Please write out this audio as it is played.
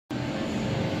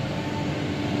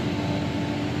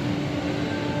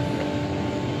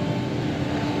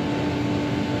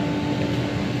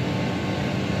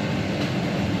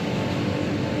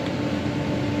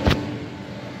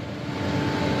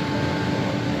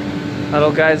Hello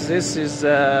guys, this is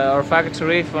our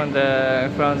factory from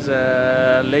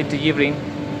the late evening.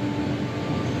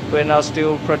 We're now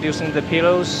still producing the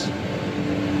pillows,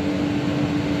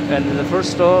 and the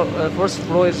first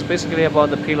floor is basically about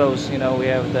the pillows. You know, we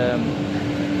have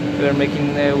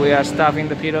we are stuffing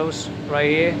the pillows right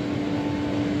here,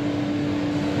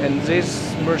 and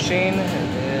this machine,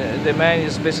 the man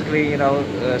is basically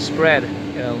spread.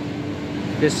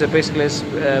 This is basically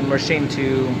a machine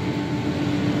to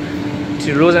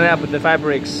loosen up the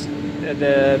fabrics,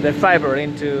 the fiber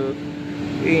into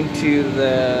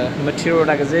the material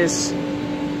like this.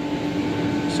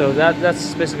 So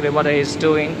that's basically what he's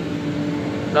doing.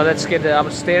 Now let's get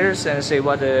upstairs and see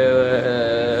what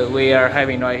we are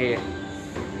having right here.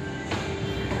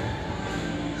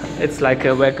 It's like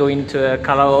we're going to a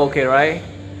karaoke, right?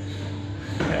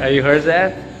 You heard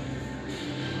that?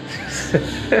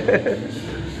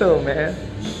 Oh man.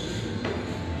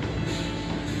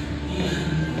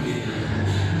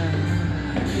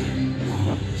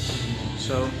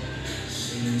 So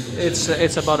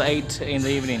it's about 8 in the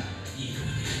evening.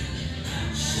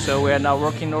 So we are now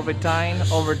working overtime,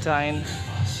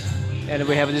 and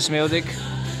we have this music.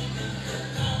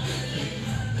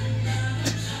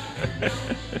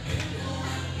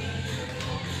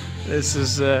 This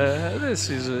is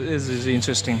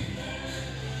interesting.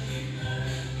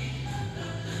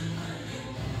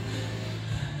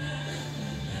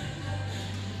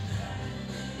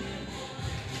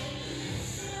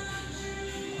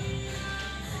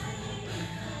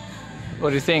 What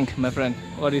do you think, my friend?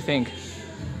 What do you think?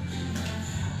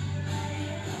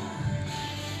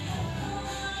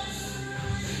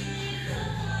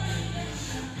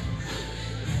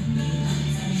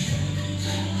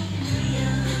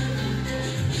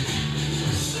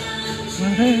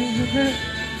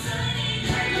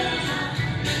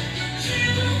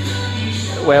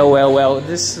 Well.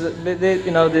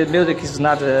 The music is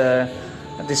not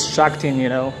distracting.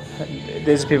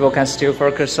 These people can still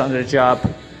focus on their job.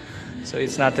 So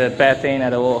it's not a bad thing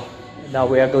at all. Now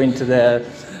we are going to the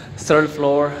 3rd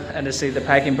floor and see the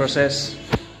packing process.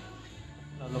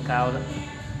 Look out,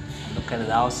 look at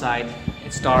the outside,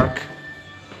 it's dark.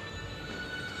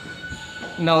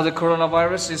 Now the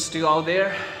coronavirus is still out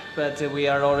there, but we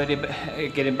are already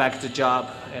getting back to the job.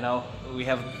 We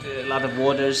have a lot of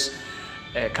orders,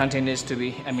 containers to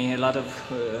be, a lot of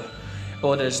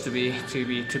orders to be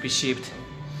shipped.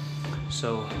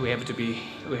 So we have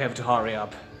to hurry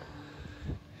up.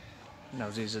 Now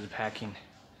this is the packing.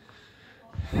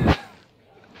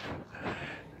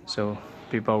 So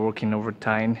people are working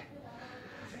overtime,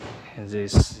 and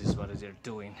this is what they're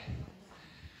doing.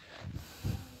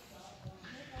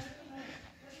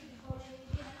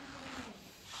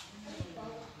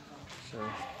 So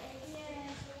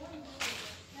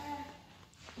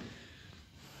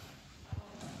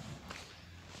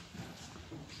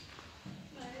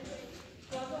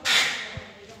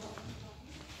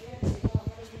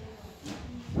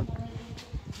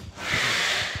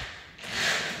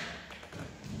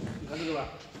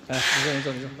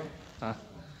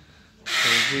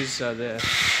So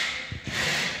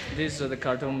these are the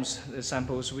cartons, the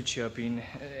samples which have been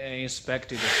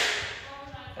inspected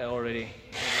already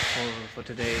for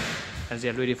today, and they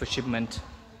are ready for shipment.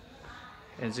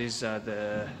 And these are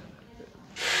the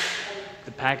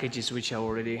packages which are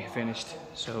already finished.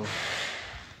 So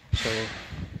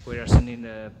we are sending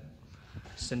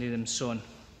them soon.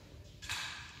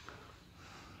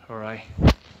 All right.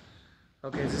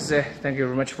 Okay, this is it. Thank you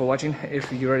very much for watching.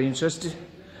 If you are interested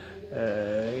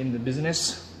in the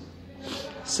business,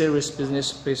 serious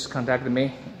business, please contact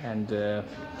me, and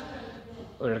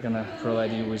we're gonna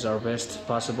provide you with our best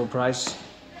possible price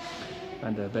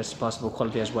and the best possible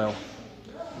quality as well.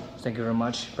 Thank you very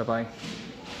much. Bye bye.